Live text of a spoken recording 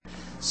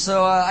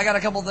So I got a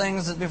couple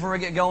things before we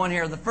get going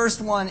here. The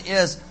first one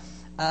is,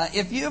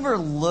 if you ever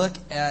look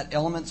at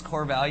Element's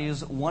core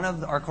values, one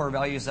of our core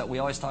values that we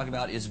always talk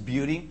about is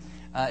beauty.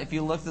 If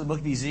you look through the book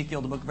of Ezekiel,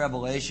 the book of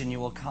Revelation,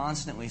 you will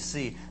constantly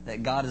see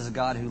that God is a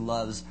God who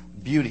loves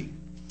beauty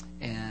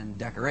and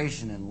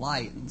decoration and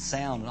light and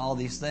sound and all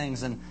these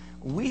things. And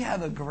we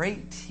have a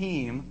great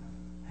team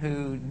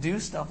who do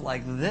stuff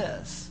like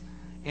this.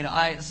 You know,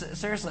 I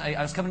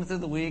was coming through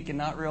the week and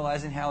not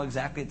realizing how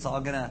exactly it's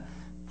all going to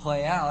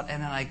play out.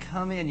 And then I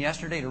come in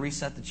yesterday to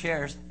reset the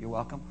chairs. You're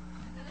welcome.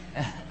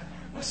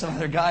 Some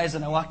other guys,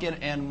 and I walk in,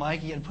 and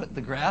Mikey had put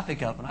the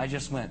graphic up, and I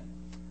just went,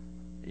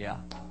 yeah,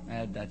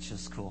 that's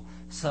just cool.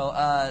 So,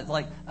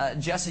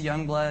 Jessa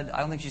Youngblood, I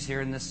don't think she's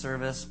here in this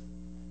service.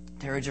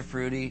 Terry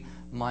Giafruti,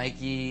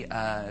 Mikey,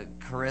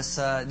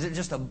 Carissa,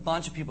 just a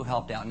bunch of people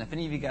helped out. And if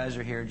any of you guys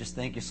are here, just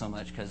thank you so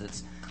much,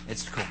 because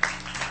it's cool.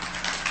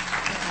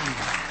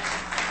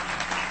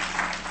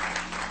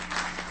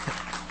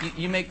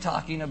 You make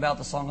talking about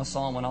the Song of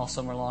Solomon all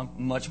summer long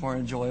much more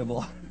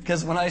enjoyable.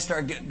 Because when I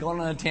start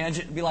going on a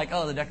tangent, it'd be like,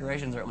 oh, the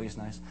decorations are at least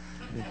nice.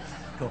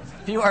 Cool.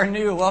 If you are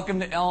new, welcome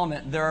to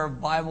Element. There are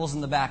Bibles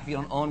in the back. If you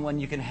don't own one,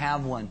 you can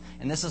have one.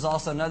 And this is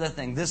also another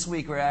thing. This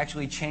week we're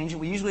actually changing.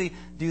 We usually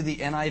do the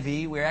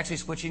NIV. We're actually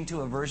switching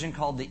to a version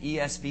called the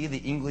ESV, the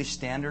English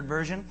Standard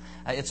Version.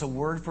 It's a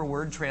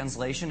word-for-word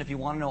translation. If you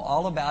want to know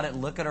all about it,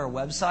 look at our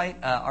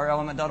website,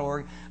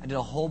 ourelement.org. I did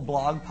a whole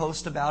blog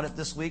post about it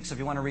this week. So if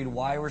you want to read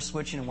why we're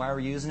switching and why we're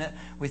using it,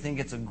 we think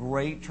it's a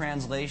great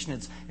translation.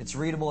 It's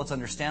readable, it's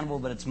understandable,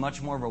 but it's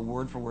much more of a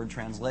word-for-word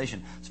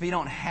translation. So if you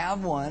don't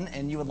have one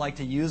and you would like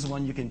to use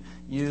one, you can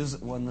use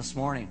one this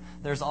morning.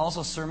 There's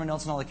also sermon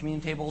notes and all the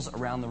communion tables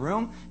around the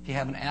room. If you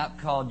have an app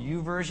called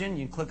YouVersion,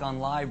 you click on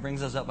Live,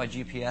 brings us up by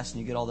GPS, and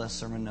you get all the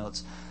sermon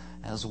notes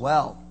as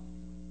well.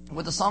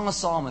 With the Song of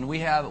Solomon, we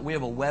have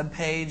a web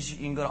page. You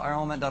can go to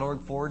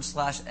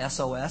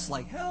ourelement.org/SOS,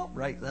 like help,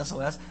 right?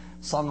 SOS,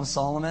 Song of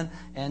Solomon,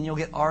 and you'll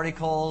get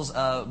articles,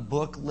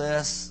 book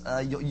lists.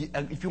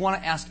 If you want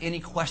to ask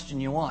any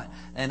question you want,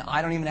 and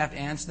I don't even have to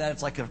answer that.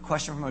 It's like a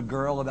question from a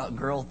girl about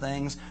girl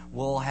things.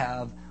 We'll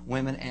have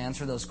women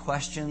answer those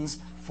questions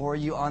for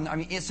you.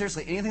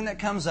 Seriously, anything that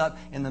comes up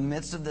in the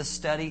midst of this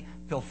study,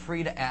 feel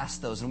free to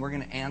ask those, and we're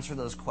going to answer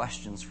those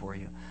questions for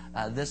you.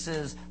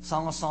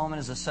 Song of Solomon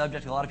is a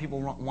subject a lot of people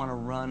want to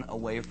run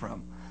away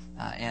from,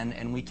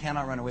 and we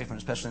cannot run away from it,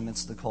 especially in the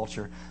midst of the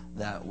culture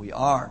that we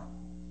are.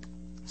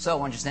 So,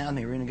 why don't you stand with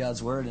me, reading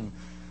God's Word, and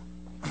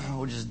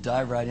we'll just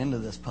dive right into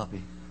this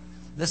puppy.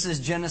 This is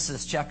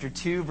Genesis chapter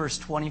 2, verse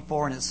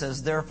 24, and it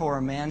says, "Therefore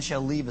a man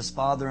shall leave his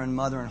father and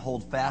mother and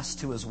hold fast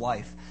to his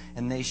wife,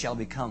 and they shall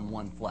become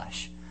one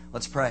flesh."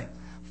 Let's pray.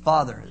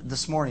 Father,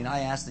 this morning I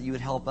ask that you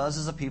would help us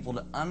as a people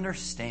to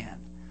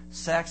understand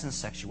sex and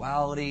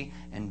sexuality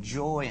and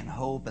joy and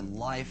hope and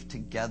life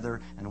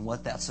together and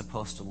what that's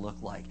supposed to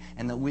look like.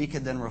 And that we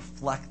could then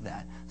reflect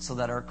that so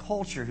that our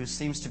culture, who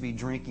seems to be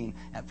drinking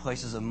at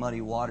places of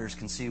muddy waters,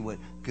 can see what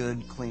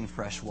good, clean,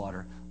 fresh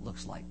water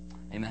looks like.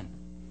 Amen.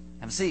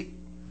 Have a seat.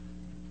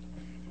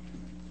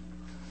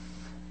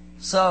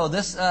 So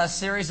this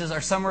series is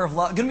our Summer of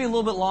Love. Going to be a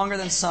little bit longer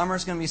than summer.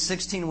 It's going to be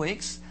 16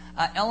 weeks.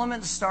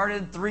 Element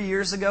started 3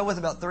 years ago with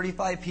about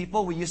 35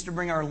 people. We used to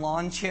bring our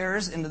lawn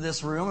chairs into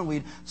this room and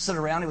we'd sit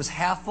around. It was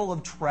half full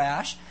of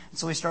trash. And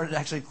so we started to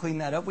actually clean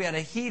that up. We had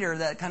a heater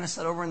that kind of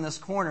sat over in this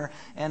corner,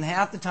 and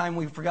half the time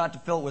we forgot to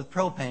fill it with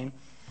propane.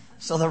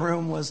 So the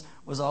room was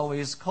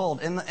always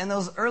cold. In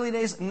those early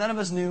days, none of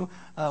us knew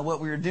what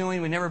we were doing.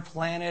 We never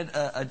planted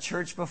a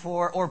church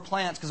before, or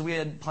plants, because we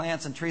had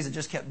plants and trees that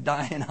just kept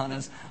dying on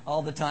us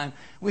all the time.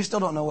 We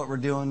still don't know what we're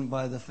doing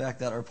by the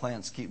fact that our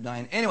plants keep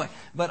dying. Anyway,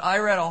 but I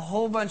read a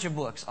whole bunch of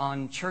books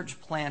on church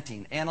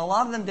planting, and a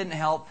lot of them didn't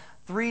help.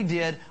 3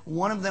 did.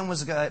 One of them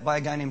was by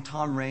a guy named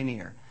Tom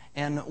Rainier.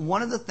 And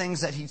one of the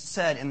things that he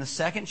said in the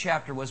 2nd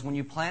chapter was, when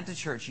you plant a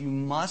church, you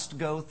must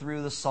go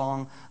through the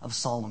Song of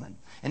Solomon.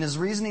 And his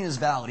reasoning is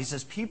valid. He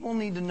says people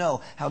need to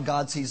know how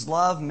God sees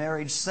love,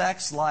 marriage,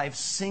 sex, life,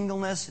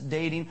 singleness,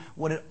 dating,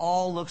 what it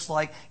all looks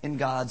like in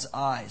God's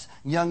eyes.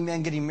 Young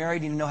men getting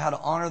married need to know how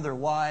to honor their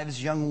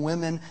wives. Young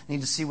women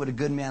need to see what a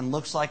good man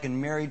looks like. And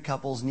married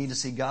couples need to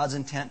see God's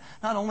intent,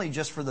 not only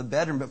just for the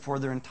bedroom, but for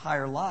their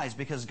entire lives.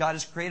 Because God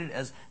is created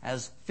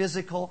as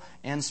physical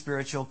and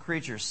spiritual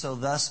creatures. So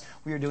thus,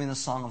 we are doing the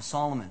Song of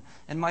Solomon.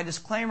 And my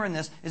disclaimer in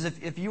this is,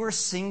 if you are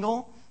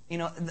single,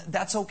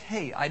 that's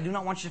okay. I do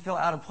not want you to feel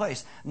out of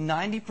place.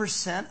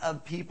 90%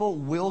 of people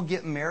will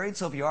get married,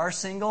 so if you are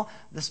single,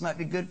 this might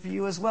be good for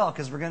you as well,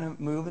 because we're going to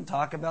move and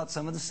talk about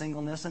some of the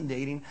singleness and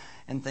dating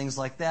and things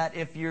like that.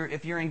 If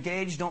you're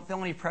engaged, don't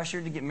feel any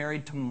pressure to get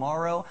married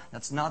tomorrow.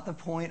 That's not the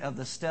point of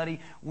the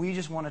study. We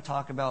just want to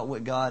talk about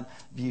what God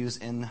views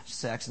in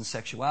sex and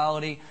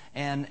sexuality,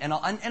 and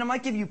it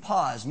might give you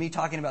pause, me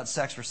talking about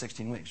sex for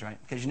 16 weeks, right?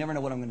 Because you never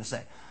know what I'm going to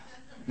say.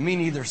 Me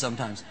neither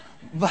sometimes.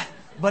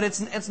 But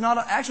it's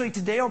not, actually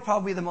today will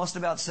probably be the most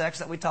about sex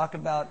that we talk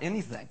about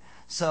anything.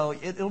 So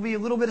it'll be a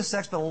little bit of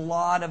sex, but a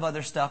lot of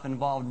other stuff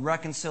involved,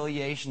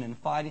 reconciliation and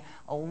fighting,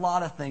 a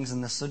lot of things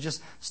in this. So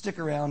just stick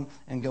around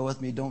and go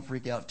with me. Don't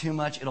freak out too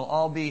much. It'll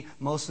all be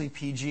mostly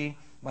PG.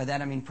 By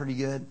that I mean pretty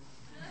good.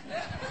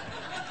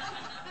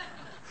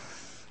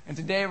 And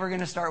today we're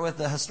going to start with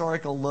a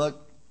historical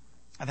look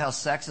of how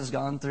sex has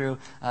gone through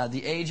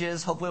the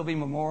ages. Hopefully it'll be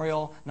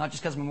memorial, not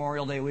just because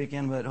Memorial Day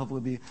weekend, but hopefully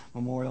it'll be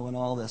memorial in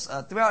all this.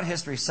 Throughout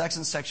history, sex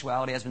and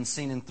sexuality has been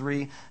seen in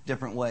three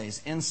different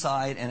ways,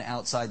 inside and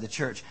outside the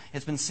church.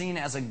 It's been seen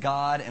as a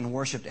god and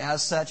worshipped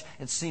as such.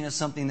 It's seen as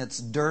something that's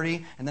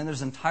dirty, and then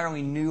there's an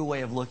entirely new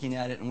way of looking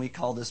at it, and we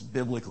call this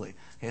biblically.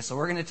 Okay, so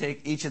we're going to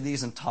take each of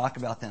these and talk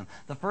about them.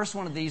 The first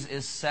one of these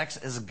is sex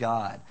as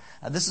God.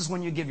 This is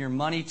when you give your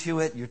money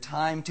to it, your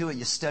time to it,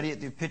 you study it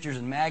through pictures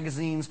and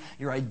magazines,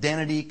 your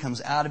identity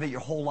comes out of it, your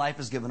whole life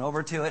is given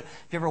over to it.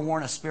 If you ever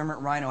worn a Spearmint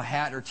Rhino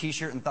hat or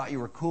t-shirt and thought you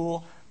were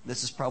cool,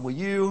 this is probably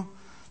you.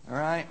 All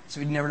right? So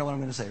you never know what I'm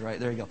going to say, right?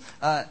 There you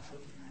go.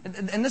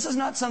 And this is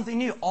not something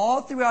new.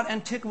 All throughout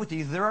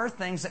antiquity, there are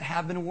things that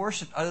have been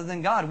worshipped other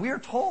than God. We are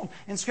told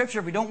in Scripture,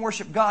 if we don't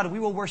worship God, we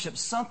will worship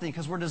something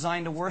because we're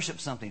designed to worship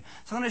something.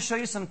 So I'm going to show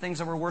you some things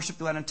that were worshipped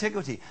throughout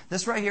antiquity.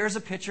 This right here is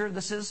a picture.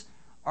 This is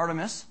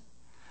Artemis.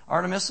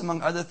 Artemis,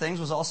 among other things,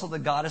 was also the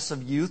goddess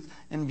of youth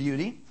and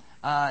beauty.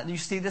 You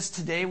see this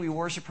today. We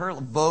worship her.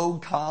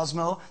 Vogue,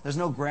 Cosmo. There's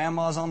no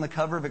grandmas on the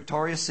cover of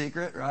Victoria's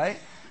Secret, right?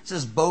 It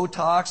says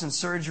Botox and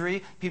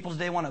surgery. People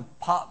today want to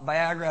pop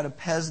Viagra out of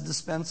Pez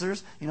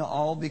dispensers,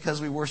 all because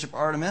we worship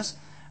Artemis.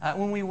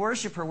 When we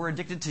worship her, we're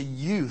addicted to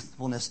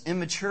youthfulness,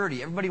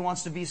 immaturity. Everybody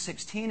wants to be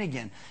 16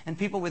 again. And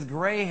people with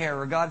gray hair,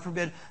 or God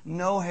forbid,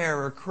 no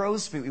hair, or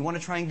crow's feet, we want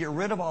to try and get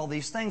rid of all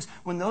these things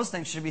when those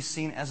things should be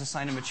seen as a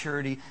sign of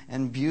maturity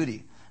and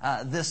beauty.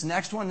 This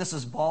next one, this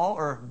is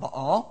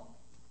Baal.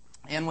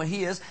 And what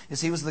he is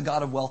he was the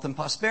god of wealth and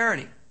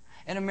prosperity.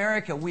 In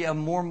America, we have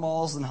more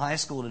malls than high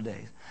school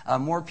today.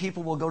 More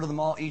people will go to the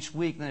mall each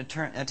week than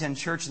attend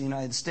church in the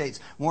United States.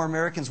 More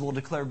Americans will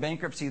declare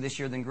bankruptcy this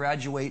year than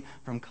graduate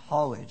from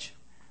college.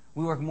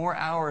 We work more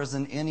hours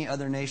than any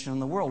other nation in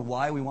the world.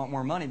 Why? We want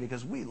more money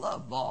because we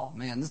love Baal.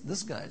 Man,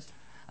 this guy's.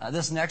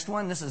 This next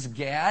one, this is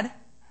Gad.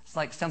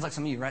 Sounds like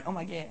some of you, right? Oh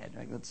my God.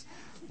 Right, that's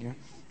here.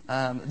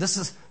 This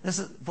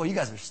is. Boy, you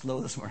guys are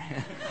slow this morning.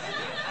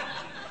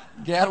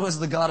 Gad was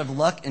the god of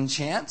luck and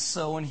chance,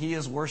 so when he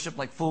is worshipped,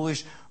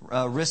 foolish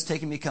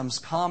risk-taking becomes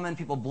common.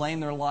 People blame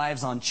their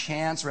lives on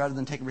chance rather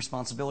than taking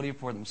responsibility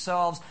for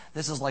themselves.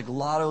 This is like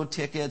lotto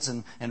tickets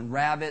and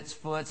rabbit's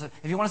foot. So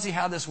if you want to see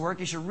how this works,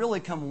 you should really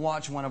come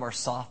watch one of our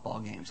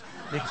softball games.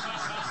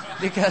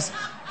 Because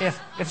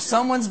if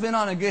someone's been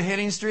on a good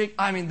hitting streak,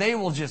 they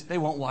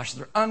won't wash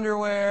their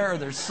underwear or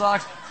their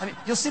socks.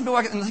 You'll see people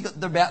walking and they'll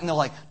their bat and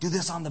they'll do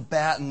this on the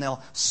bat and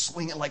they'll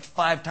swing it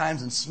 5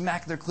 times and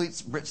smack their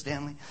cleats, Britt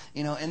Stanley,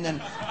 and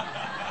then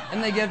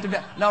they get to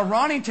bat. Now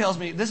Ronnie tells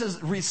me this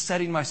is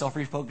resetting myself,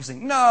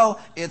 refocusing. No,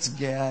 it's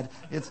Gad.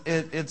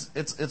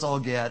 It's all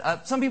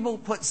Gad. Some people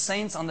put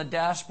saints on the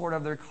dashboard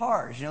of their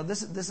cars.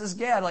 This is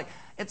Gad.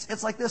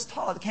 It's like this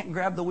tall. It can't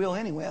grab the wheel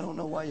anyway. I don't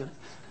know why you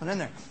put it in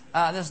there.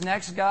 This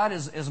next god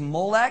is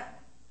Molech.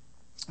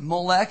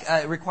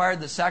 Molech required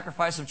the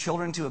sacrifice of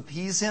children to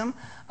appease him.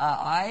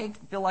 I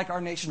feel like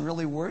our nation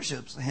really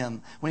worships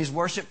him. When he's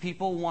worshipped,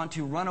 people want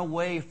to run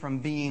away from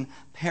being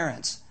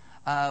parents.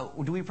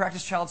 Do we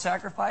practice child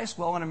sacrifice?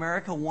 Well, in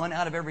America, 1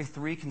 out of every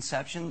 3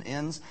 conception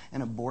ends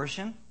in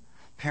abortion.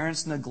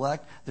 Parents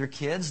neglect their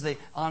kids.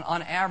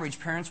 On average,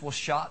 parents will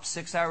shop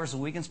 6 hours a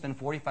week and spend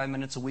 45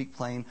 minutes a week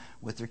playing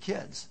with their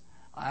kids.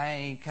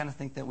 I kind of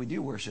think that we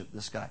do worship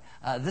this guy.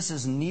 This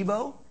is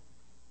Nebo.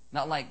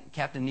 Not like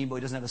Captain Nebo,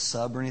 he doesn't have a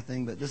sub or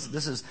anything, but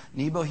this is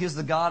Nebo. He is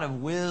the god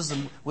of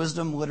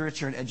wisdom,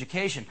 literature, and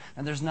education.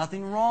 And there's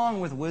nothing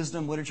wrong with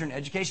wisdom, literature, and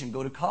education.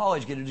 Go to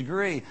college, get a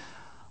degree,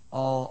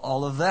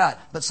 all of that.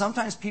 But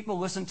sometimes people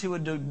listen to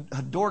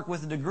a dork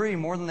with a degree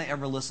more than they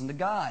ever listen to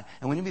God.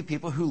 And we need to be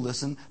people who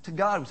listen to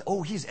God.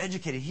 Oh, he's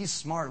educated, he's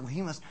smart. Well,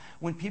 he must.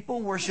 When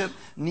people worship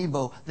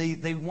Nebo,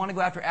 they want to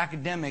go after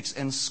academics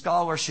and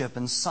scholarship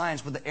and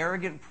science with the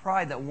arrogant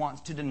pride that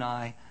wants to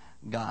deny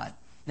God.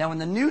 Now, in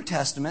the New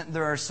Testament,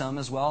 there are some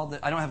as well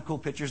that I don't have cool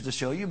pictures to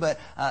show you, but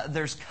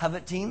there's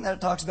coveting that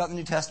it talks about in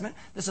the New Testament.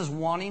 This is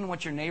wanting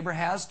what your neighbor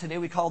has. Today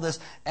we call this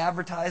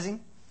advertising.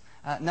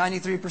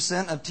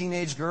 93% of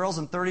teenage girls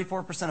and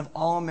 34% of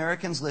all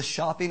Americans list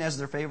shopping as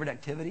their favorite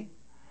activity.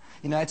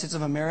 United States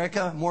of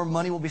America, more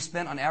money will be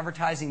spent on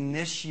advertising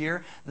this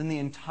year than the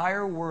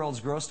entire world's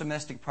gross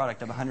domestic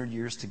product of 100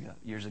 years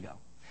ago.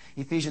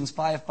 Ephesians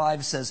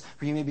 5:5 says,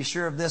 "For you may be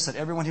sure of this, that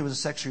everyone who is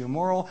sexually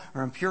immoral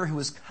or impure, who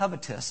is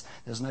covetous,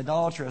 is an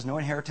idolater, has no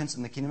inheritance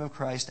in the kingdom of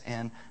Christ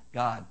and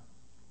God."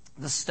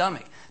 The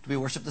stomach. Do we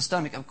worship the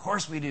stomach? Of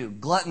course we do.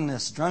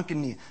 Gluttonous,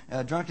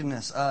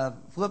 drunkenness.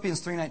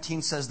 Philippians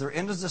 3:19 says, "Their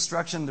end is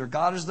destruction, their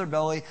God is their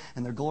belly,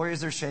 and their glory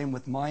is their shame,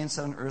 with mind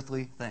set on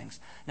earthly things."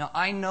 Now,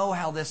 I know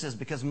how this is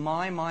because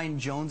my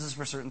mind joneses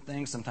for certain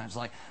things sometimes,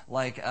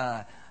 like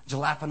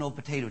jalapeno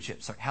potato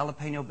chips, or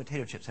jalapeno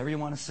potato chips, however you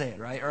want to say it,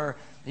 right? Or,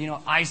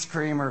 ice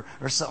cream or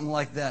something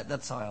like that.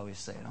 That's how I always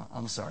say it.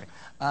 I'm sorry.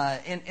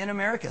 In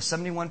America,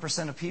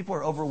 71% of people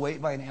are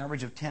overweight by an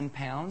average of 10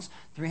 pounds.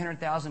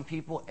 300,000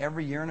 people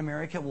every year in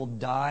America will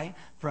die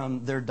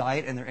from their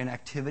diet and their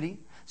inactivity.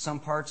 Some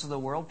parts of the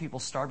world, people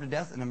starve to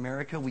death. In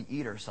America, we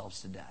eat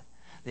ourselves to death.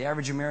 The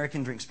average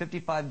American drinks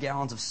 55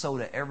 gallons of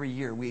soda every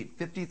year. We eat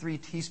 53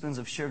 teaspoons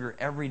of sugar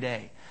every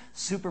day.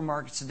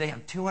 Supermarkets today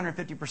have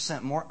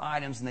 250% more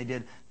items than they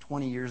did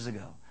 20 years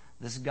ago.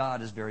 This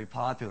God is very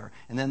popular.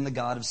 And then the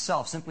God of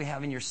self, simply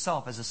having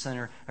yourself as the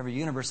center of your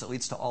universe that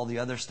leads to all the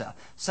other stuff.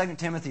 2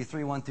 Timothy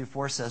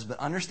 3:1-4 says, "But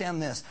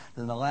understand this,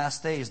 that in the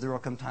last days there will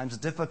come times of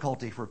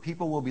difficulty, for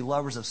people will be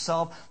lovers of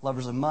self,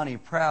 lovers of money,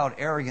 proud,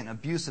 arrogant,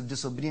 abusive,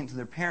 disobedient to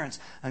their parents,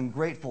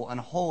 ungrateful,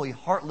 unholy,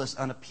 heartless,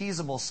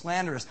 unappeasable,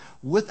 slanderous,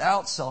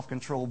 without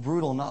self-control,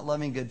 brutal, not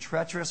loving good,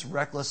 treacherous,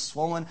 reckless,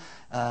 swollen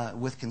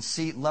with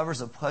conceit, lovers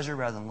of pleasure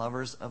rather than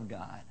lovers of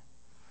God."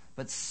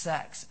 But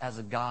sex as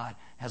a god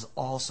has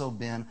also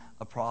been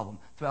a problem.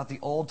 Throughout the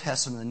Old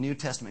Testament and the New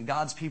Testament,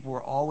 God's people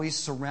were always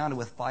surrounded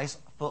with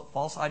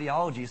false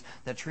ideologies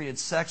that treated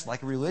sex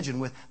like a religion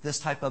with this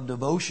type of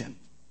devotion.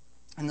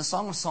 In the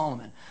Song of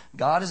Solomon,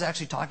 God is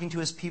actually talking to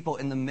his people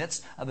in the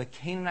midst of a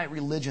Canaanite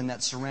religion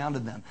that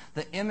surrounded them.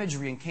 The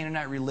imagery in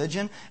Canaanite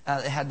religion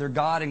had their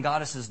god and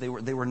goddesses. They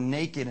were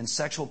naked in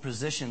sexual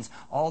positions.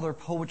 All their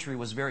poetry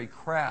was very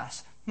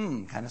crass.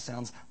 Kind of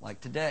sounds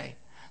like today.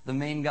 The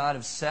main god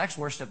of sex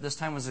worship at this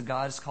time was a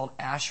goddess called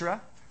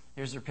Asherah.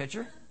 Here's their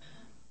picture.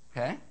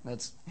 Okay,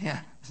 let's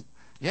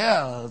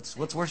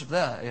worship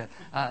that.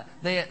 Yeah.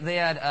 They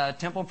had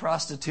temple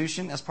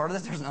prostitution as part of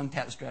that. There's an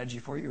untapped strategy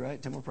for you,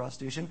 right? Temple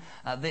prostitution.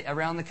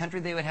 Around the country,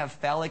 they would have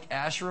phallic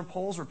Asherah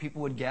poles where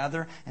people would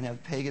gather and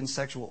have pagan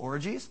sexual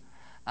orgies.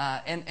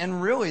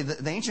 And really,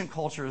 the ancient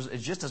culture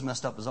is just as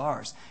messed up as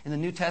ours. In the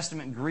New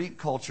Testament Greek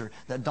culture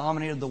that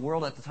dominated the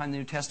world at the time the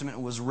New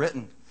Testament was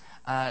written,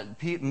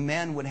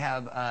 men would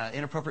have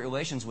inappropriate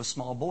relations with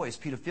small boys,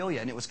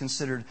 pedophilia, and it was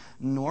considered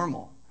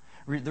normal.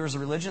 There was a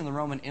religion in the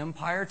Roman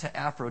Empire to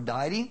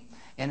Aphrodite,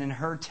 and in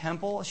her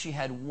temple, she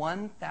had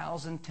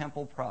 1,000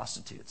 temple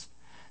prostitutes.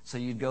 So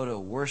you'd go to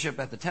worship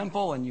at the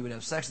temple, and you would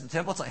have sex at the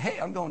temple. It's like, hey,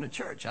 I'm going to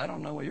church. I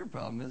don't know what your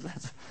problem is.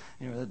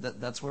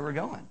 That's where we're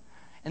going.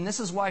 And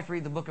this is why, if you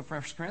read the book of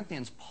 1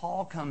 Corinthians,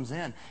 Paul comes in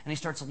and he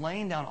starts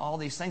laying down all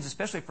these things,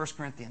 especially 1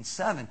 Corinthians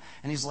 7.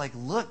 And he's like,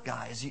 look,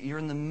 guys, you're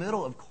in the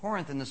middle of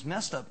Corinth in this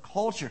messed up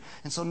culture.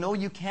 And so, no,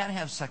 you can't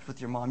have sex with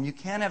your mom. You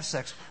can't have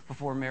sex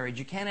before marriage.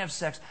 You can't have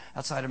sex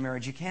outside of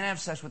marriage. You can't have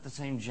sex with the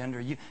same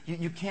gender. You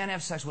can't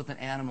have sex with an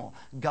animal.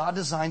 God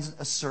designs it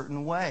a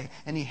certain way.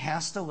 And he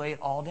has to lay it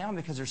all down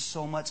because there's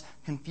so much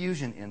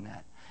confusion in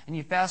that. And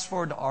you fast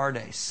forward to our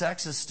day.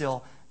 Sex is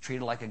still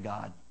treated like a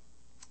god.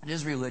 It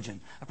is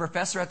religion. A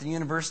professor at the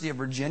University of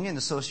Virginia in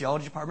the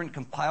sociology department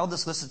compiled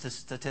this list of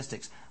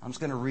statistics. I'm just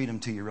going to read them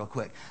to you real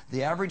quick.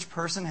 The average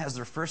person has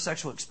their first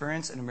sexual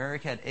experience in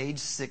America at age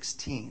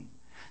 16.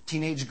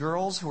 Teenage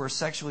girls who are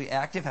sexually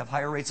active have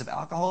higher rates of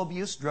alcohol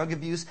abuse, drug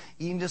abuse,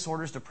 eating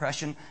disorders,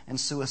 depression, and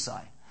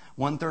suicide.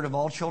 1/3 of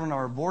all children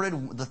are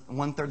aborted. The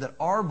 1/3 that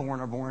are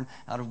born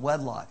out of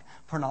wedlock.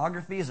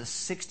 Pornography is a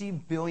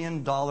 $60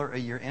 billion a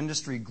year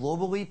industry.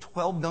 Globally,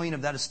 $12 billion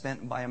of that is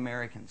spent by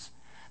Americans.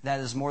 That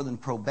is more than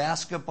pro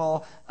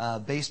basketball,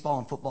 baseball,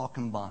 and football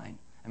combined.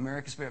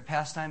 America's favorite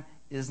pastime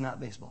is not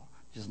baseball.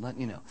 Just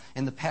letting you know.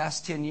 In the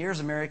past 10 years,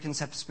 Americans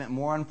have spent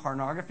more on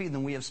pornography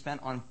than we have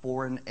spent on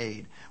foreign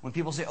aid. When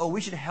people say, oh,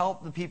 we should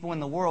help the people in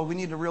the world, we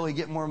need to really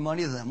get more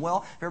money to them.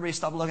 Well, if everybody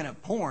stopped looking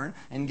at porn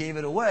and gave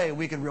it away,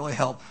 we could really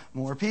help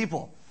more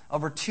people.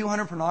 Over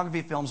 200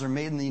 pornography films are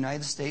made in the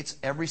United States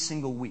every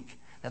single week.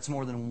 That's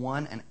more than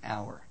one an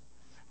hour.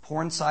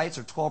 Porn sites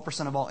are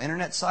 12% of all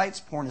internet sites.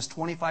 Porn is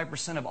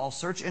 25% of all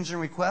search engine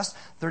requests.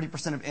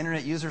 30% of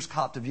internet users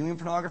cop to viewing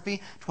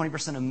pornography.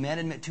 20% of men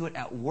admit to it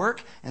at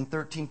work. And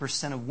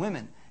 13% of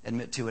women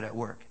admit to it at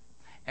work.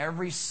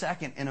 Every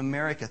second in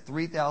America,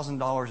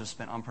 $3,000 is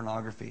spent on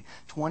pornography.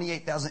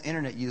 28,000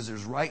 internet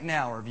users right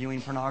now are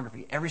viewing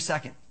pornography. Every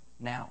second.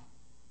 Now.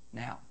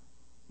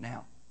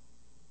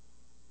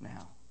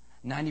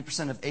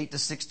 90% of 8 to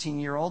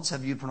 16-year-olds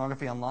have viewed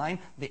pornography online.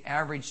 The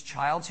average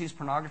child sees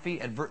pornography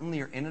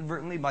advertently or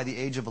inadvertently by the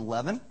age of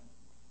 11.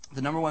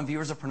 The number one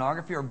viewers of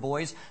pornography are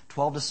boys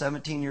 12 to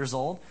 17 years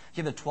old. If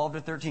you have a 12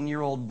 to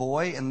 13-year-old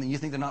boy and you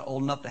think they're not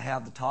old enough to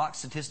have the talk,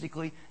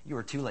 statistically, you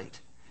are too late.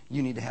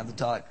 You need to have the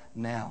talk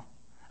now.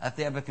 If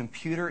they have a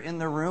computer in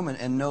their room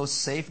and no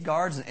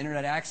safeguards and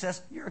internet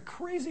access, you're a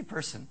crazy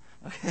person.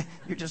 Okay?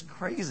 You're just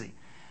crazy.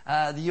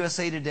 The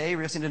USA Today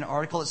recently did an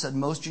article that said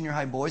most junior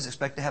high boys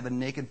expect to have a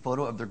naked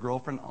photo of their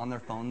girlfriend on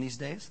their phone these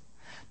days.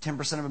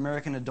 10% of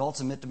American adults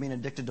admit to being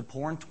addicted to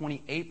porn.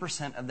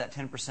 28% of that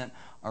 10%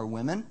 are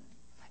women.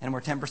 And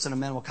where 10% of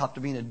men will cop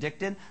to being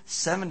addicted,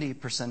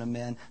 70% of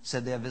men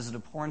said they have visited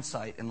a porn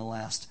site in the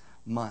last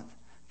month.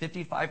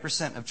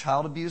 55% of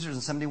child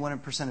abusers and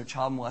 71% of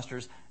child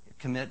molesters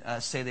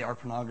say they are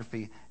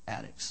pornography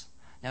addicts.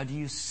 Now, do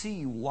you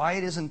see why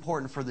it is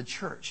important for the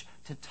church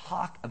to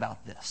talk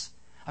about this?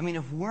 I mean,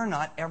 if we're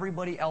not,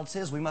 everybody else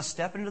is. We must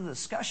step into the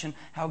discussion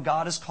how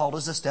God has called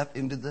us to step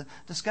into the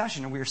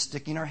discussion, and we are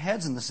sticking our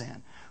heads in the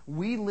sand.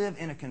 We live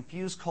in a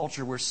confused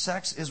culture where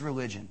sex is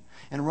religion.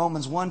 In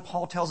Romans 1,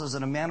 Paul tells us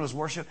that a man was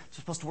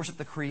supposed to worship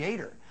the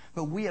Creator,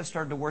 but we have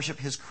started to worship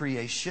his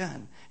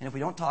creation. And if we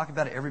don't talk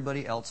about it,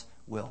 everybody else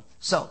will.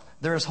 So,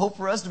 there is hope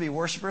for us to be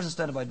worshipers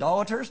instead of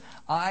idolaters.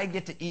 I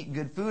get to eat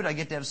good food. I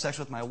get to have sex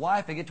with my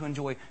wife. I get to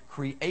enjoy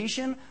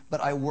creation,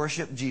 but I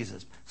worship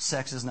Jesus.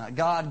 Sex is not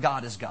God.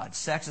 God is God.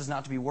 Sex is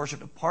not to be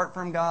worshipped apart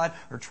from God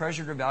or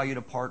treasured or valued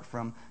apart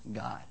from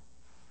God.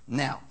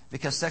 Now,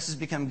 because sex has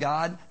become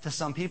God to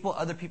some people,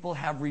 other people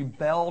have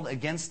rebelled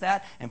against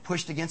that and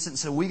pushed against it and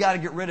said, we got to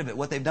get rid of it.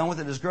 What they've done with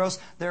it is gross,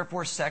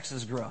 therefore sex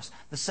is gross.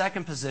 The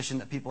second position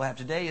that people have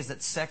today is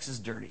that sex is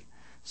dirty.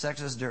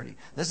 Sex is dirty.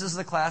 This is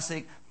the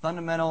classic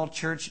fundamental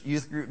church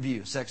youth group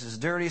view. Sex is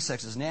dirty,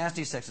 sex is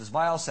nasty, sex is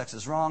vile, sex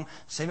is wrong.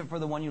 Save it for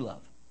the one you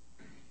love.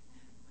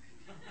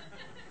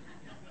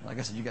 Like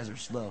I said, you guys are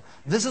slow.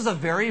 This is a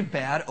very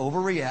bad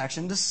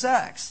overreaction to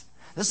sex.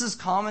 This is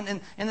common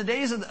in the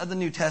days of the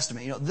New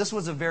Testament. This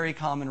was a very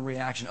common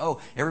reaction.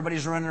 Oh,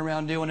 everybody's running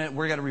around doing it.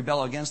 We're going to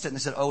rebel against it. And they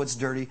said, oh, it's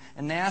dirty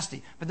and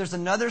nasty. But there's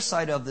another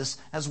side of this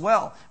as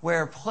well,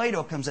 where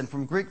Plato comes in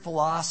from Greek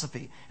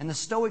philosophy. And the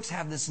Stoics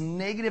have this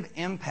negative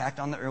impact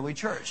on the early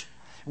church.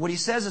 What he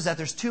says is that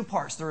there's two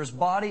parts. There is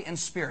body and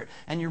spirit.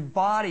 And your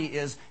body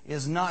is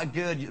not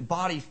good. Your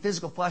body,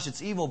 physical flesh,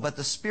 it's evil, but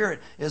the spirit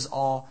is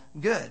all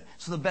good.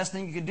 So the best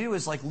thing you could do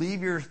is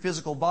leave your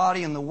physical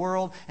body in the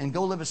world and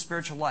go live a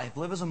spiritual life.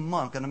 Live as a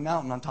monk on a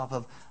mountain on top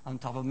of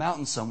a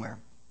mountain somewhere.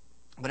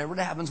 Whatever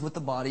happens with the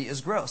body is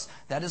gross.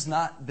 That is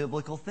not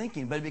biblical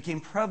thinking, but it became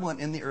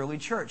prevalent in the early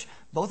church.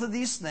 Both of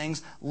these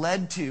things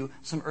led to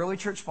some early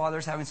church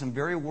fathers having some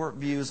very warped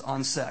views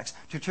on sex.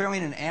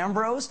 Tertullian and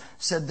Ambrose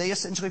said they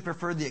essentially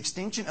preferred the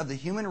extinction of the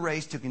human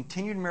race to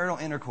continued marital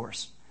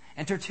intercourse.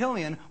 And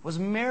Tertullian was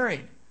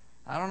married.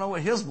 I don't know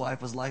what his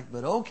wife was like,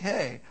 but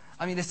okay.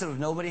 I mean, they said if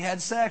nobody had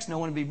sex, no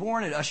one would be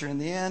born. It'd usher in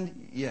the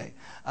end. Yay.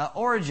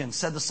 Origen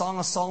said the Song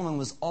of Solomon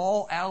was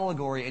all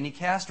allegory, and he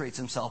castrates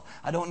himself.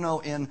 I don't know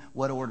in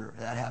what order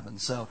that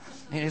happened. So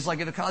he's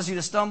like, if it caused you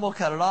to stumble,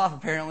 cut it off.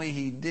 Apparently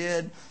he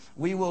did.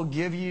 We will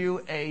give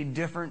you a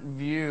different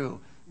view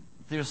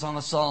through the Song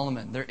of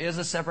Solomon. There is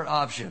a separate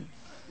option.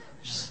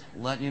 Just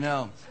letting you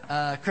know.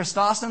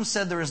 Chrysostom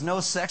said there is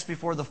no sex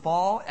before the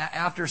fall.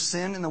 After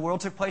sin in the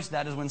world took place,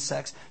 that is when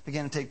sex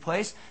began to take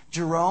place.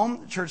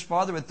 Jerome, the church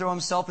father, would throw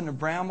himself into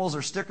brambles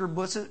or sticker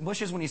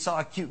bushes when he saw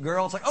a cute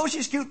girl. It's like, oh,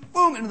 she's cute.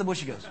 Boom, into the bush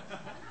he goes.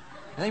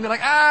 And then he'd be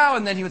like, ow,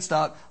 and then he would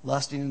stop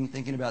lusting and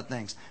thinking about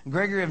things.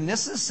 Gregory of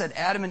Nyssa said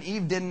Adam and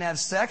Eve didn't have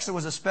sex. There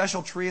was a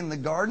special tree in the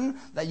garden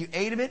that you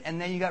ate of it,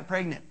 and then you got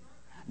pregnant.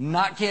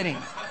 Not kidding.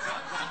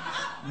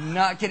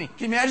 Not kidding.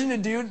 Can you imagine a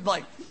dude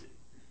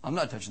I'm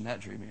not touching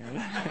that tree,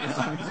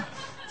 man.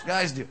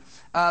 Guys do.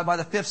 By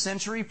the 5th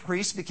century,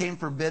 priests became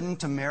forbidden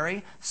to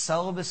marry.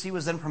 Celibacy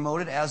was then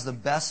promoted as the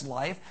best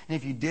life. And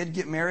if you did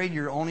get married,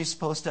 you're only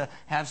supposed to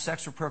have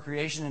sex for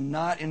procreation and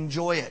not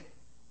enjoy it.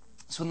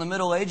 So in the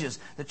Middle Ages,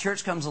 the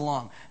church comes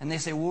along and they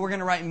say, well, we're going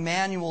to write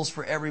manuals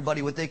for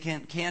everybody, what they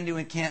can do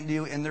and can't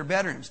do in their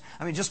bedrooms.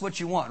 I mean, just what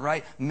you want,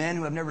 right? Men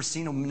who have never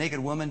seen a naked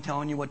woman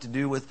telling you what to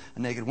do with a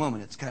naked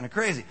woman. It's kind of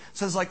crazy.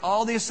 So it's like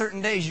all these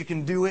certain days you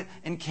can do it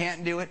and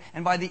can't do it.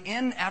 And by the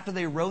end, after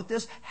they wrote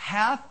this,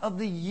 half of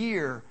the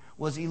year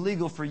was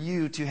illegal for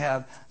you to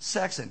have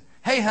sex in.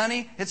 Hey,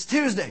 honey, it's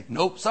Tuesday.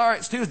 Nope, sorry,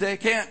 it's Tuesday.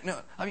 Can't.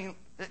 No. I mean,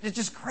 it's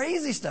just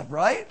crazy stuff,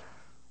 right?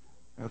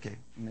 Okay,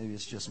 maybe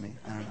it's just me.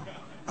 I don't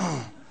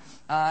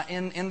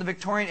know. In the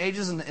Victorian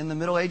ages, in the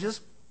Middle Ages,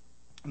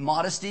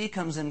 modesty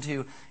comes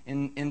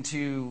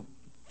into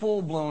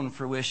full-blown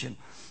fruition.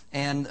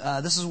 And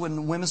this is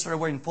when women started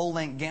wearing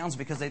full-length gowns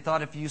because they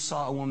thought if you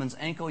saw a woman's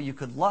ankle, you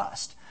could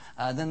lust.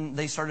 Then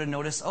they started to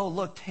notice, oh,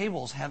 look,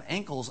 tables have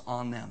ankles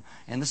on them.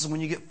 And this is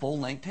when you get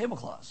full-length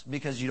tablecloths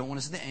because you don't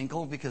want to see the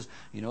ankle because,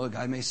 a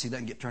guy may see that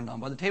and get turned on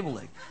by the table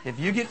leg. If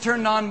you get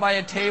turned on by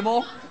a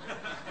table,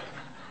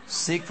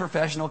 seek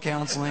professional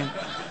counseling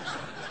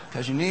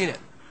because you need it.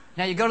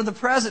 Now you go to the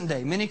present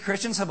day. Many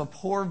Christians have a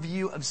poor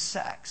view of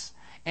sex.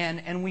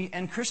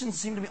 And Christians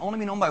seem to only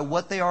be known by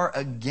what they are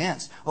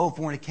against. Oh,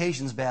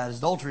 fornication's bad,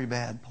 adultery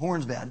bad,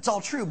 porn's bad. It's all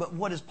true, but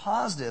what is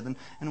positive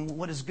and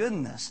what is good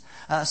in this?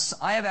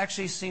 I have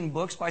actually seen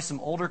books by some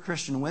older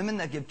Christian women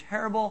that give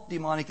terrible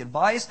demonic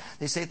advice.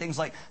 They say things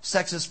like,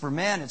 sex is for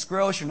men, it's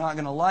gross, you're not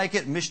going to like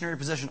it, missionary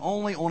possession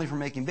only for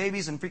making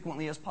babies, and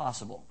frequently as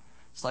possible.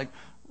 It's like,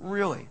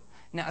 really?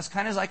 Now, as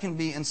kind as I can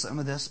be in some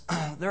of this,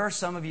 there are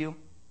some of you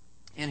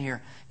in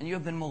here, and you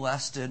have been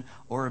molested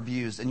or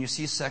abused, and you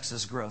see sex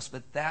as gross.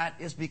 But that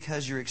is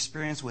because your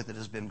experience with it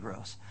has been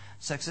gross.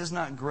 Sex is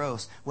not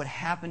gross. What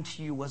happened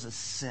to you was a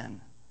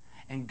sin.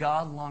 And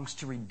God longs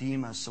to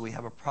redeem us so we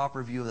have a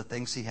proper view of the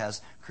things He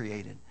has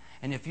created.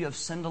 And if you have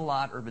sinned a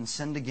lot or been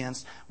sinned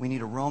against, we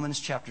need a Romans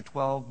chapter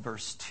 12,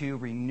 verse 2,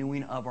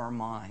 renewing of our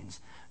minds.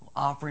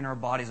 offering our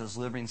bodies as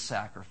living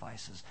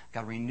sacrifices.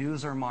 God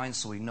renews our minds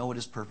so we know what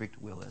His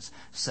perfect will is.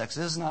 Sex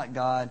is not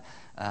God.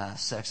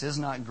 Sex is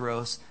not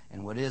gross.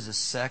 And what is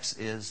sex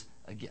is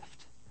a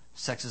gift.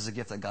 Sex is a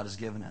gift that God has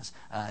given us.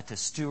 To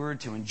steward,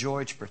 to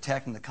enjoy, to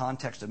protect in the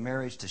context of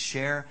marriage, to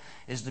share,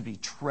 is to be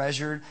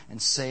treasured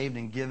and saved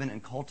and given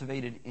and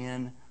cultivated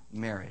in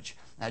marriage.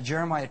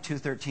 Jeremiah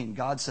 2:13,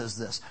 God says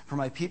this, "For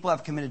my people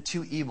have committed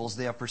two evils.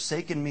 They have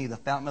forsaken me, the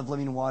fountain of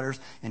living waters,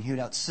 and hewed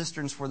out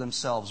cisterns for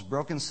themselves,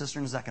 broken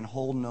cisterns that can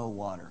hold no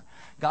water."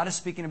 God is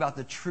speaking about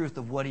the truth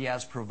of what He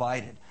has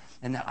provided,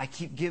 and that I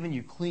keep giving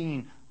you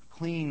clean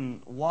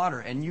water,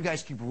 and you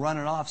guys keep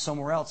running off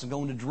somewhere else and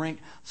going to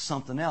drink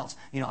something else.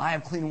 I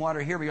have clean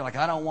water here, but you're like,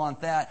 I don't want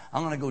that.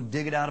 I'm going to go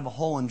dig it out of a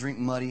hole and drink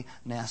muddy,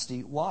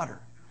 nasty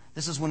water.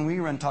 This is when we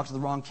run, talk to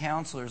the wrong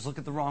counselors, look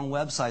at the wrong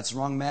websites, the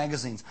wrong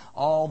magazines.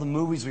 All the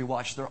movies we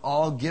watch, they're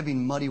all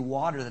giving muddy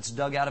water that's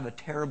dug out of a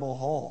terrible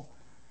hole.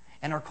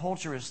 And our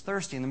culture is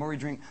thirsty, and the more we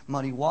drink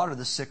muddy water,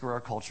 the sicker our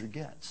culture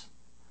gets.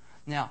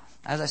 Now,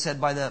 as I said,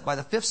 by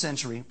the 5th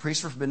century,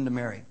 priests were forbidden to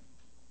marry.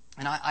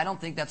 And I don't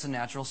think that's a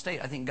natural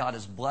state. I think God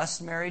has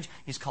blessed marriage.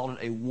 He's called it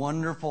a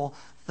wonderful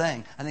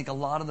thing. I think a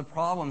lot of the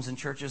problems in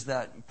churches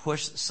that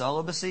push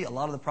celibacy, a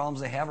lot of the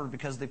problems they have are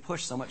because they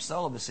push so much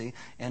celibacy.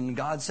 And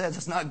God says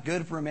it's not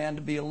good for a man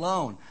to be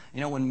alone.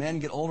 When men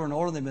get older and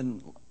older, they've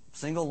been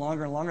single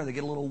longer and longer, they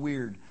get a little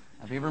weird.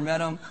 Have you ever met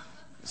them?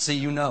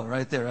 See,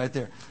 right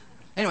there.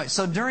 Anyway,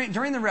 so during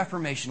the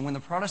Reformation, when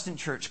the Protestant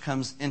church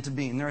comes into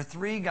being, there are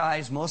three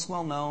guys most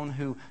well known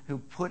who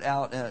put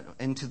out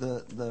into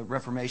the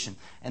Reformation.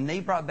 And they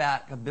brought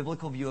back a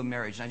biblical view of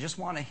marriage. And I just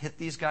want to hit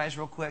these guys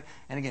real quick.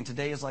 And again,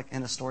 today is like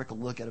an historical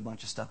look at a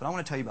bunch of stuff. But I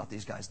want to tell you about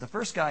these guys. The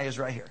first guy is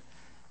right here.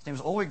 His name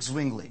is Ulrich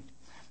Zwingli.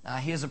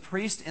 He is a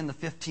priest in the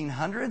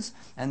 1500s,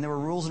 and there were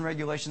rules and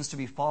regulations to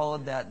be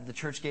followed that the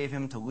church gave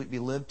him to be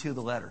lived to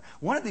the letter.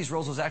 One of these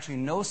rules was actually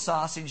no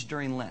sausage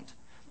during Lent.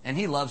 And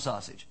he loves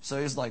sausage.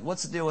 So he's like,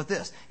 what's the deal with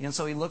this? And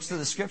so he looks through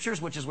the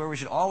scriptures, which is where we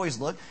should always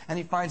look, and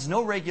he finds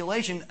no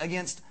regulation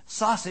against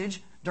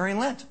sausage during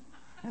Lent.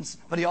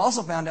 But he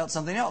also found out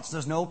something else.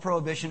 There's no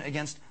prohibition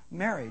against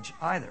marriage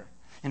either.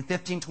 In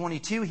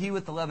 1522, he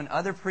with 11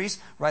 other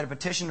priests write a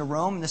petition to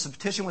Rome, and this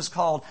petition was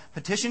called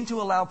Petition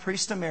to Allow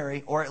Priests to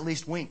Marry, or at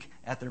least wink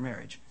at their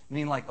marriage.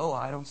 Meaning like, oh,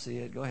 I don't see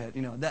it, go ahead,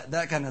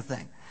 that kind of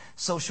thing.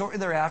 So shortly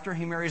thereafter,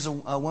 he marries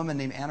a woman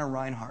named Anna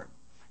Reinhardt.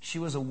 She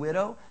was a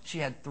widow. She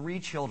had 3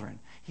 children.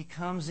 He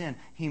comes in.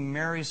 He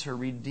marries her,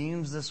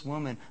 redeems this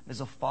woman, is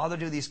a father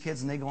to these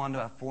kids, and they go on to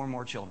have 4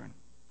 more children.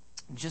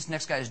 Just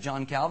next guy is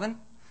John Calvin.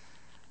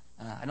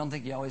 I don't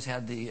think he always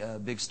had the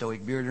big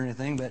stoic beard or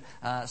anything, but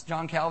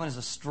John Calvin is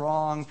a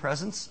strong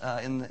presence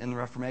in the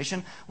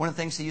Reformation. One of the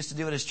things he used to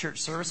do at his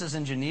church services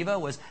in Geneva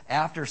was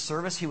after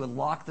service, he would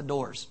lock the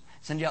doors.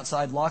 Send you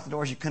outside, lock the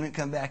doors, you couldn't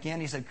come back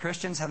in. He said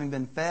Christians, having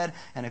been fed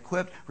and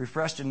equipped,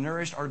 refreshed and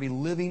nourished, are to be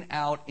living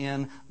out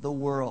in the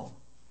world.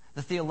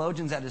 The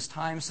theologians at his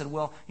time said,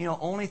 well,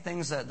 only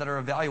things that are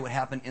of value would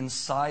happen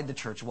inside the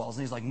church walls.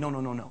 And he's like,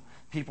 no.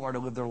 People are to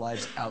live their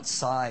lives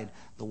outside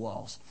the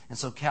walls. And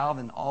so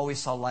Calvin always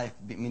saw life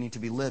meaning to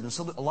be lived. And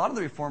so a lot of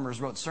the reformers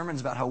wrote sermons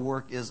about how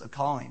work is a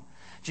calling.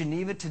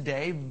 Geneva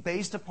today,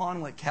 based upon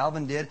what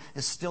Calvin did,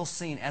 is still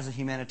seen as a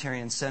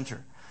humanitarian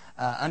center.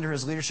 Under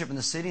his leadership in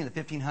the city in the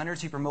 1500s,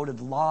 he promoted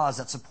laws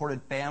that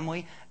supported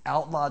family,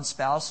 outlawed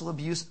spousal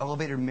abuse,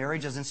 elevated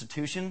marriage as an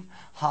institution.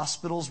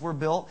 Hospitals were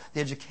built.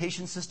 The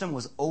education system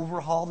was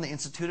overhauled, and they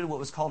instituted what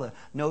was called a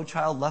No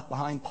Child Left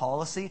Behind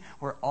policy,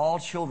 where all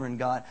children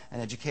got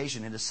an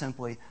education. It is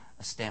simply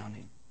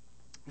astounding.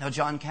 Now,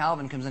 John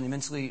Calvin comes in and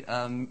eventually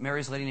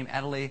marries a lady named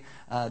Adelaide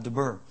de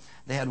Burgh.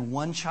 They had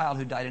one child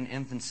who died in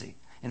infancy.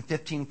 In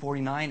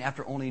 1549,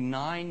 after only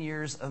 9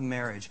 years of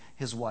marriage,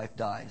 his wife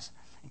dies.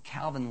 And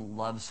Calvin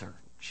loves her.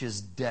 He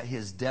is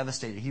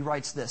devastated. He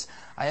writes this,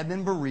 I have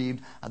been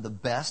bereaved of the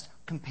best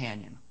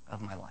companion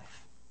of my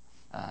life.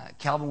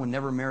 Calvin would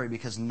never marry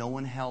because no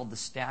one held the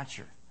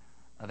stature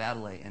of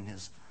Adelaide in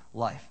his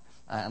life.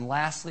 And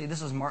lastly,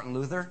 this is Martin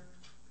Luther.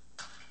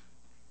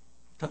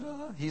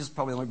 Ta-da! He's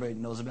probably the only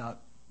everybody knows about,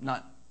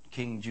 not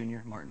King Jr.,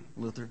 Martin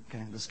Luther,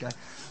 okay, this guy.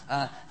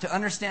 To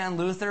understand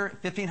Luther,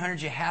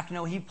 1500s, you have to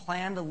know he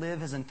planned to live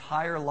his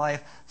entire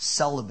life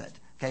celibate.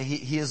 Okay,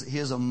 he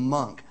is a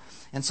monk.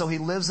 And so he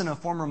lives in a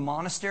former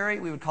monastery.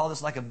 We would call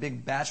this like a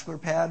big bachelor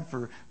pad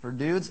for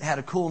dudes. It had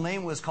a cool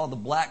name. It was called the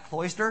Black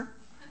Cloister.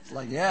 It's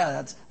like,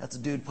 yeah, that's a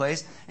dude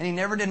place. And he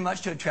never did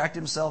much to attract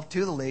himself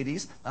to the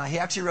ladies. He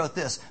actually wrote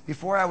this,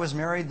 before I was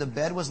married, the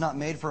bed was not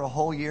made for a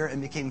whole year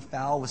and became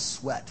foul with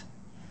sweat.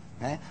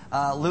 Okay?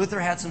 Luther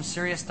had some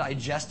serious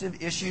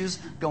digestive issues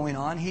going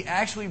on. He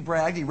actually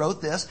bragged, he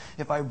wrote this,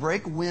 if I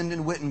break wind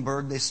in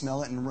Wittenberg, they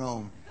smell it in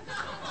Rome.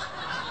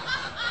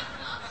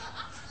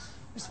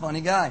 He's a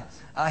funny guy.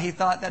 He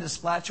thought that his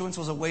flatulence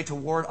was a way to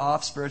ward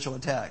off spiritual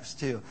attacks,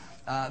 too.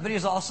 But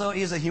he's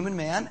a human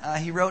man.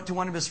 He wrote to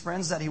one of his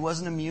friends that he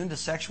wasn't immune to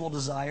sexual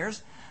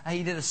desires.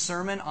 He did a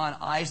sermon on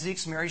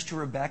Isaac's marriage to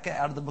Rebekah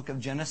out of the book of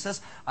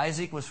Genesis.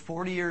 Isaac was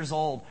 40 years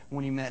old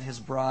when he met his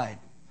bride.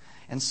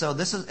 And so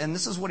this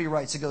is what he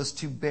writes. He goes,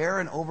 to bear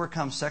and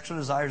overcome sexual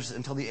desires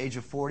until the age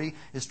of 40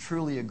 is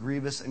truly a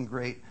grievous and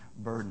great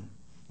burden.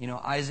 You know,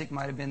 Isaac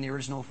might have been the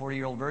original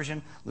 40-year-old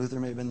version.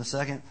 Luther may have been the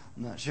second.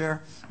 I'm not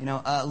sure. You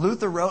know,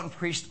 Luther wrote and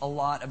preached a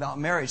lot about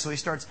marriage. So he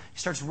starts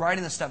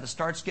writing this stuff. It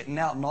starts getting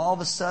out. And all of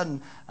a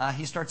sudden,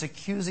 he starts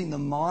accusing the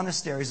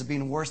monasteries of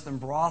being worse than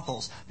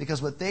brothels.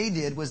 Because what they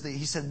did was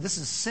he said, this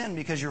is sin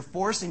because you're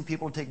forcing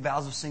people to take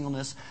vows of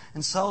singleness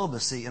and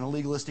celibacy in a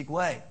legalistic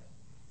way.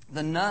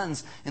 The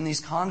nuns in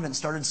these convents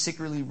started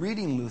secretly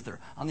reading Luther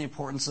on the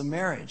importance of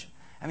marriage.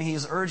 I mean, he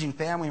was urging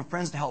family and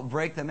friends to help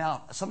break them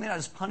out. Something that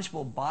is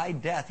punishable by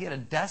death. He had a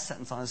death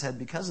sentence on his head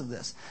because of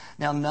this.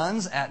 Now,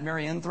 nuns at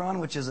Marienthron,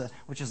 which is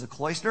a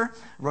cloister,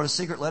 wrote a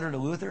secret letter to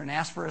Luther and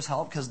asked for his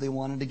help because they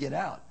wanted to get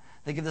out.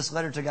 They give this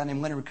letter to a guy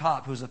named Leonard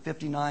Kopp, who's a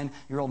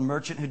 59-year-old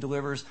merchant who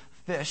delivers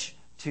fish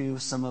to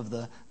some of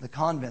the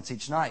convents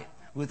each night.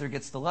 Luther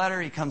gets the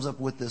letter. He comes up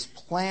with this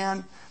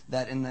plan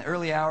that in the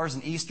early hours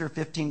in Easter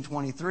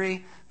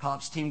 1523,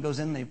 Kopp's team goes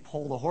in. They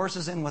pull the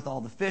horses in with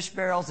all the fish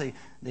barrels.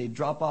 They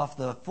drop off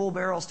the full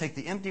barrels, take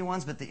the empty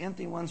ones, but the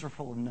empty ones were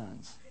full of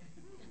nuns.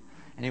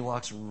 And he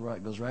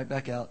goes right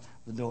back out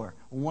the door.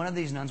 One of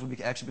these nuns would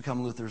actually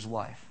become Luther's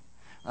wife.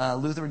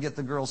 Luther would get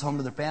the girls home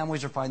to their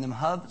families or find them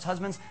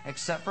husbands,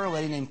 except for a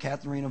lady named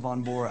Katharina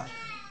von Bora.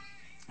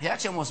 He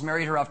actually almost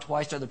married her off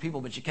twice to other people,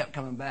 but she kept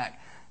coming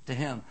back to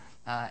him.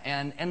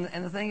 And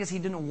the thing is, he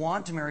didn't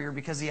want to marry her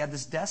because he had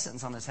this death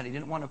sentence on his head. He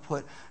didn't want to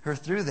put her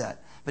through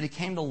that. But he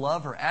came to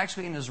love her.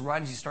 Actually, in his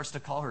writings, he starts to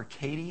call her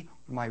Katie,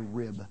 my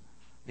rib,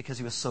 because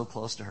he was so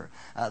close to her.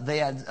 They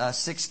had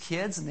 6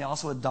 kids, and they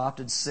also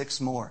adopted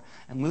 6 more.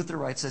 And Luther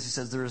writes this. He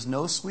says, there is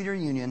no sweeter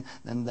union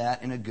than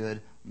that in a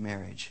good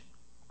marriage.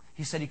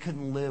 He said he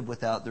couldn't live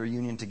without their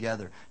union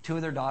together. 2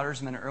 of their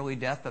daughters met an early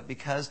death, but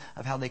because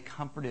of how they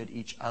comforted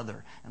each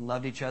other and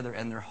loved each other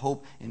and their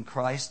hope in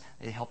Christ,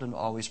 they helped him to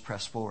always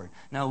press forward.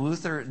 Now,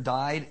 Luther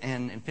died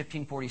in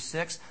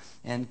 1546,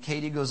 and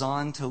Katie goes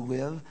on to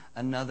live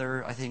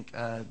another, I think,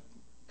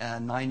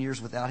 9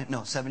 years without him.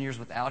 No, 7 years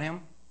without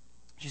him.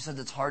 She said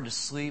it's hard to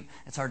sleep,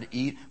 it's hard to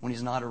eat when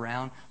he's not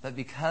around. But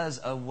because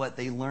of what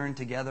they learned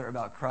together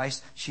about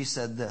Christ, she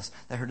said this,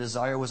 that her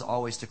desire was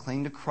always to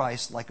cling to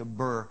Christ like a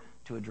burr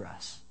to a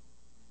dress.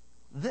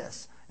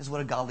 This is what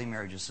a godly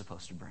marriage is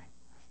supposed to bring.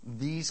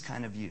 These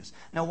kind of views.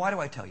 Now, why do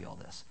I tell you all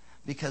this?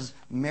 Because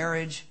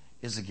marriage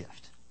is a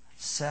gift.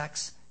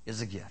 Sex is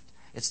a gift.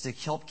 It's to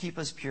help keep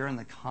us pure in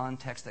the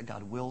context that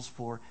God wills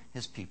for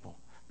His people.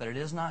 But it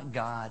is not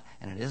God,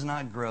 and it is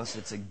not gross.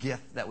 It's a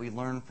gift that we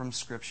learn from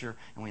Scripture,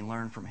 and we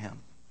learn from Him.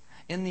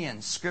 In the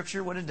end,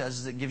 Scripture, what it does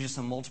is it gives you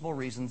some multiple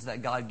reasons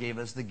that God gave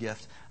us the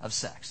gift of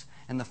sex.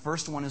 And the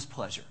first one is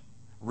pleasure.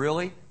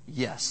 Really?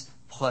 Yes.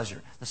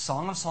 Pleasure. The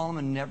Song of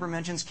Solomon never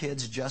mentions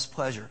kids, just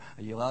pleasure.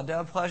 Are you allowed to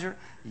have pleasure?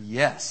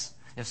 Yes.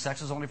 If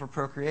sex was only for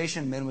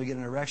procreation, men would get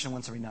an erection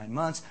once every 9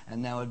 months,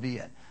 and that would be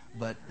it.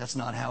 But that's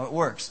not how it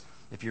works.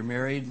 If you're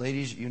married,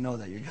 ladies, you know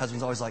that. Your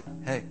husband's always like,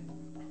 hey,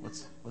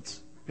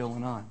 what's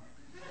going on?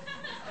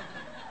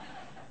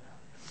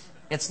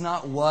 It's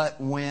not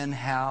what, when,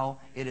 how.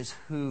 It is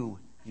who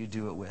you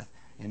do it with.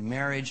 In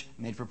marriage,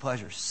 made for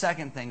pleasure.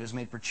 Second thing is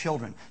made for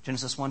children.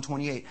 Genesis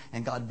 1:28.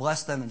 And God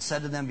blessed them and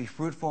said to them, be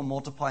fruitful,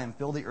 multiply, and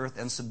fill the earth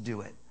and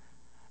subdue it.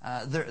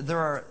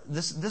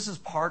 This is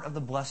part of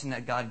the blessing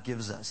that God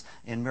gives us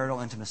in marital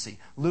intimacy.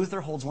 Luther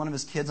holds one of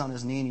his kids on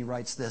his knee and he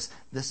writes this.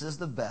 This is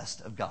the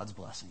best of God's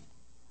blessing.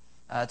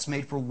 It's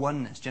made for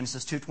oneness.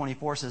 Genesis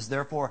 2:24 says,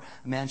 therefore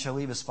a man shall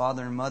leave his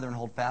father and mother and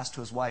hold fast to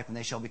his wife, and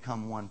they shall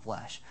become one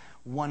flesh.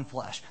 One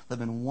flesh.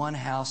 Live in one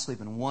house, sleep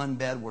in one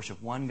bed,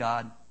 worship one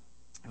God.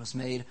 It was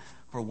made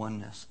for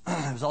oneness.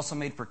 It was also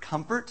made for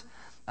comfort.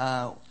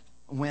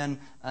 When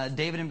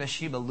David and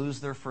Bathsheba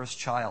lose their first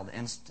child,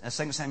 in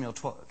 2 Samuel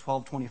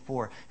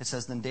 12:24, it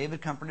says, then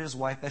David comforted his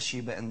wife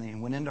Bathsheba, and they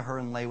went into her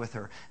and lay with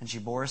her. And she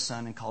bore a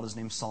son and called his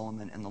name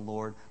Solomon, and the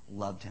Lord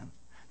loved him.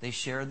 They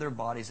shared their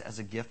bodies as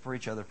a gift for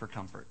each other for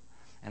comfort.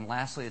 And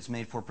lastly, it's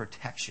made for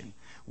protection.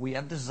 We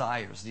have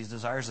desires. These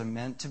desires are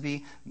meant to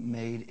be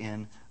made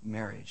in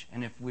marriage.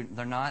 And if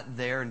they're not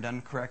there and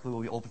done correctly,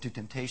 we'll be open to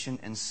temptation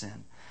and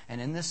sin.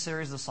 And in this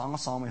series, the Song of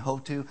Solomon, we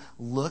hope to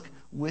look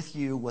with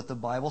you what the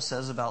Bible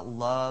says about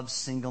love,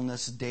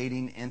 singleness,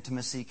 dating,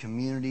 intimacy,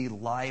 community,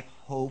 life,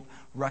 hope,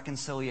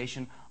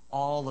 reconciliation.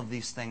 All of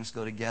these things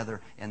go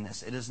together in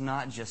this. It is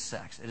not just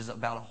sex. It is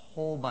about a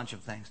whole bunch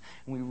of things.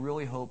 And we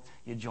really hope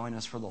you join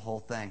us for the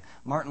whole thing.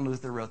 Martin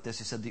Luther wrote this.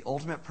 He said, the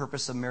ultimate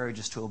purpose of marriage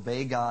is to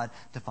obey God,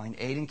 to find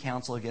aid and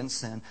counsel against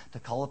sin,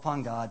 to call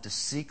upon God, to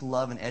seek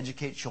love and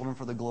educate children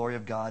for the glory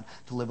of God,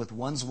 to live with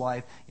one's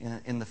wife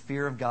in the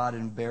fear of God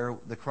and bear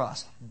the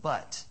cross.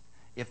 But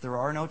if there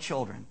are no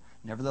children,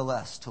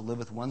 nevertheless, to live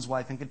with one's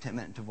wife in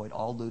contentment and to avoid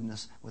all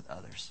lewdness with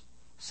others.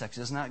 Sex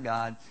is not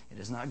God. It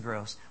is not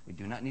gross. We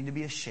do not need to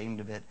be ashamed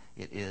of it.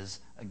 It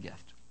is a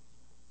gift.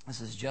 This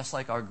is just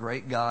like our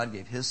great God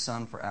gave His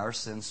Son for our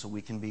sins so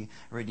we can be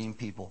redeemed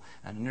people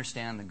and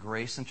understand the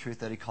grace and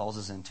truth that He calls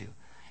us into.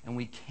 And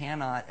we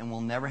cannot and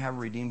will never have a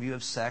redeemed view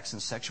of sex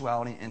and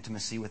sexuality and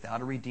intimacy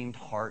without a redeemed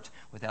heart,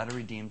 without a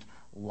redeemed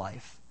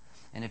life.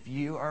 And if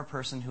you are a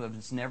person who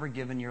has never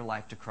given your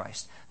life to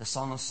Christ, the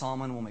Song of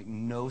Solomon will make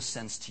no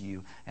sense to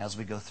you as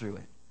we go through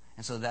it.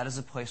 And so that is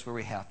a place where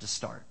we have to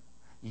start.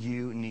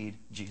 You need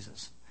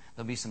Jesus.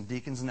 There'll be some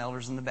deacons and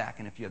elders in the back,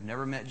 and if you have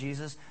never met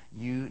Jesus,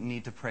 you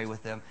need to pray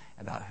with them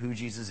about who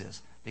Jesus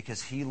is,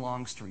 because he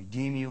longs to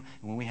redeem you.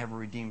 And when we have a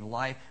redeemed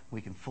life,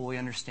 we can fully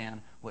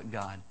understand what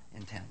God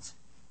intends.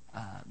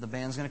 The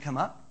band's going to come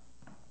up.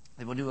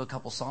 They will do a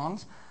couple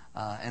songs.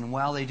 And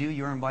while they do,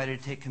 you're invited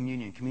to take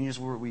communion. Communion is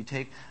where we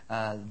take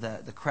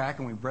the crack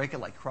and we break it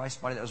like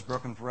Christ's body that was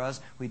broken for us.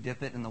 We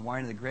dip it in the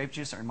wine of the grape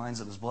juice that reminds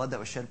us of his blood that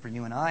was shed for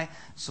you and I,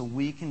 so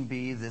we can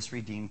be this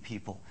redeemed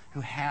people who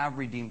have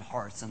redeemed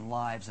hearts and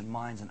lives and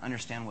minds and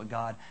understand what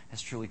God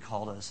has truly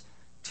called us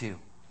to.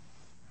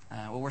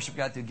 We'll worship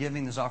God through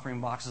giving. There's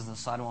offering boxes on the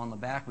sidewall on the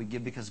back. We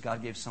give because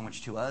God gave so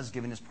much to us.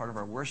 Giving is part of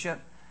our worship.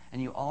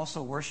 And you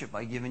also worship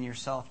by giving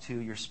yourself to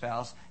your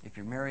spouse, if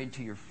you're married,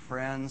 to your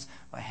friends,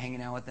 by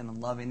hanging out with them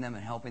and loving them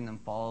and helping them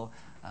follow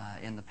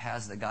in the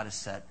paths that God has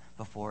set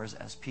before us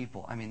as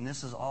people. I mean,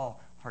 this is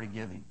all part of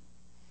giving.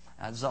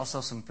 There's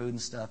also some food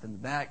and stuff in the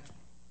back.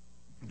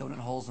 Donut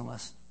holes,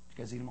 unless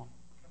you guys eat them all?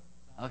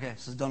 Okay,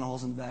 so there's donut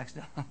holes in the back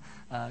still.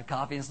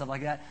 Coffee and stuff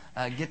like that.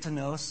 Get to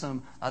know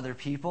some other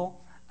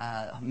people.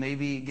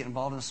 Maybe get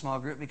involved in a small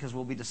group, because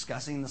we'll be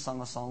discussing the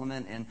Song of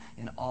Solomon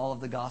in all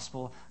of the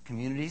gospel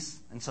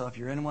communities. And so if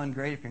you're in one,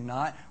 great. If you're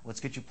not, let's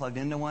get you plugged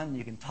into one.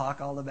 You can talk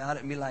all about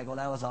it and be like, well,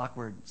 that was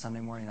awkward Sunday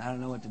morning. I don't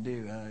know what to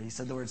do. He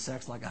said the word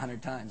sex like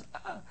 100 times.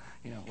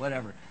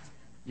 Whatever.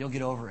 You'll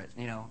get over it.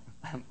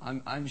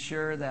 I'm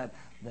sure that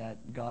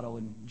God will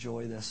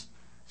enjoy this,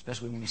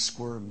 especially when we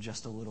squirm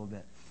just a little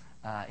bit.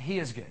 He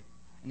is good.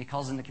 And he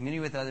calls into community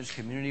with others,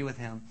 community with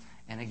him.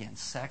 And again,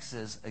 sex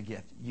is a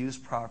gift,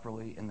 used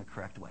properly in the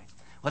correct way.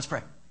 Let's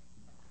pray.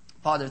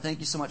 Father,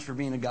 thank you so much for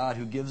being a God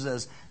who gives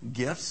us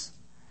gifts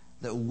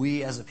that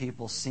we as a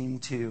people seem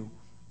to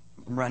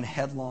run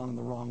headlong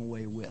the wrong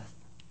way with.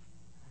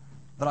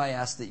 But I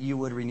ask that you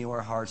would renew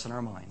our hearts and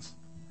our minds,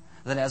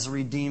 that as a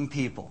redeemed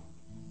people,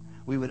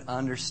 we would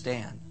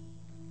understand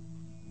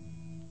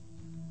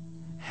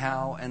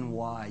how and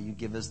why you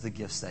give us the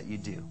gifts that you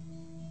do.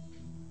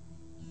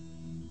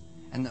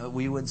 And that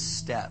we would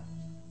step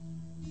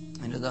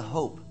into the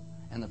hope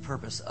and the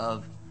purpose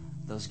of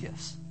those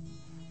gifts.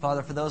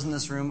 Father, for those in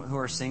this room who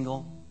are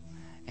single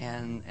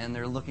and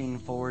they're looking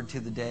forward to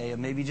the day of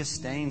maybe just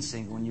staying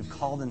single, and you've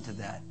called them to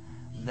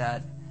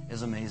that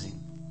is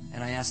amazing.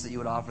 And I ask that you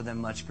would offer them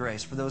much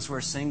grace. For those who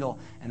are single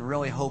and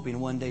really hoping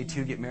one day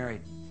to get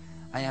married,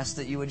 I ask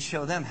that you would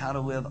show them how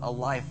to live a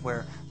life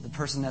where the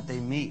person that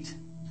they meet,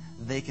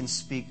 they can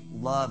speak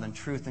love and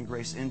truth and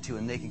grace into,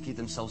 and they can keep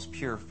themselves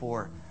pure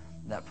for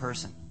that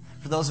person.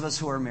 For those of us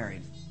who are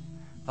married,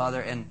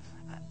 Father, and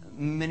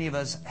many of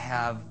us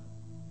have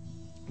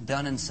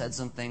done and said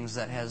some things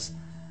that has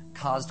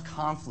caused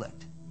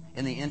conflict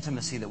in the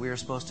intimacy that we are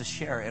supposed to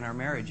share in our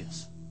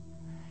marriages.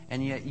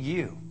 And yet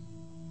you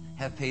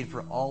have paid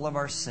for all of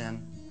our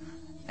sin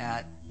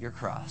at your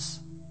cross.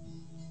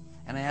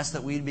 And I ask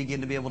that we'd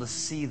begin to be able to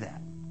see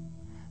that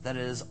it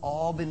has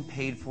all been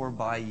paid for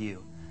by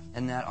you,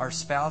 and that our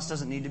spouse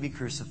doesn't need to be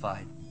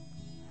crucified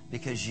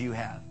because you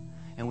have.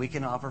 And we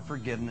can offer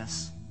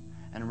forgiveness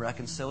and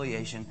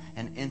reconciliation,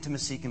 and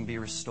intimacy can be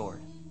restored.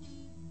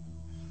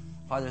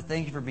 Father,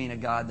 thank you for being a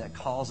God that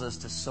calls us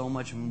to so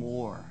much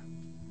more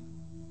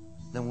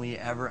than we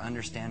ever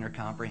understand or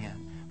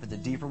comprehend. But the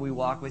deeper we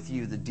walk with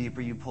you, the deeper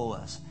you pull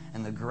us,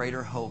 and the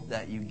greater hope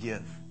that you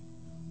give.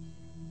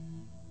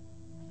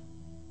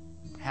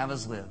 Have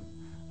us live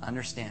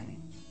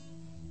understanding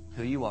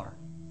who you are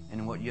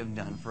and what you have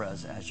done for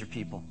us as your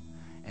people,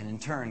 and in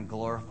turn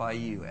glorify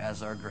you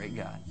as our great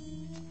God.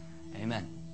 Amen.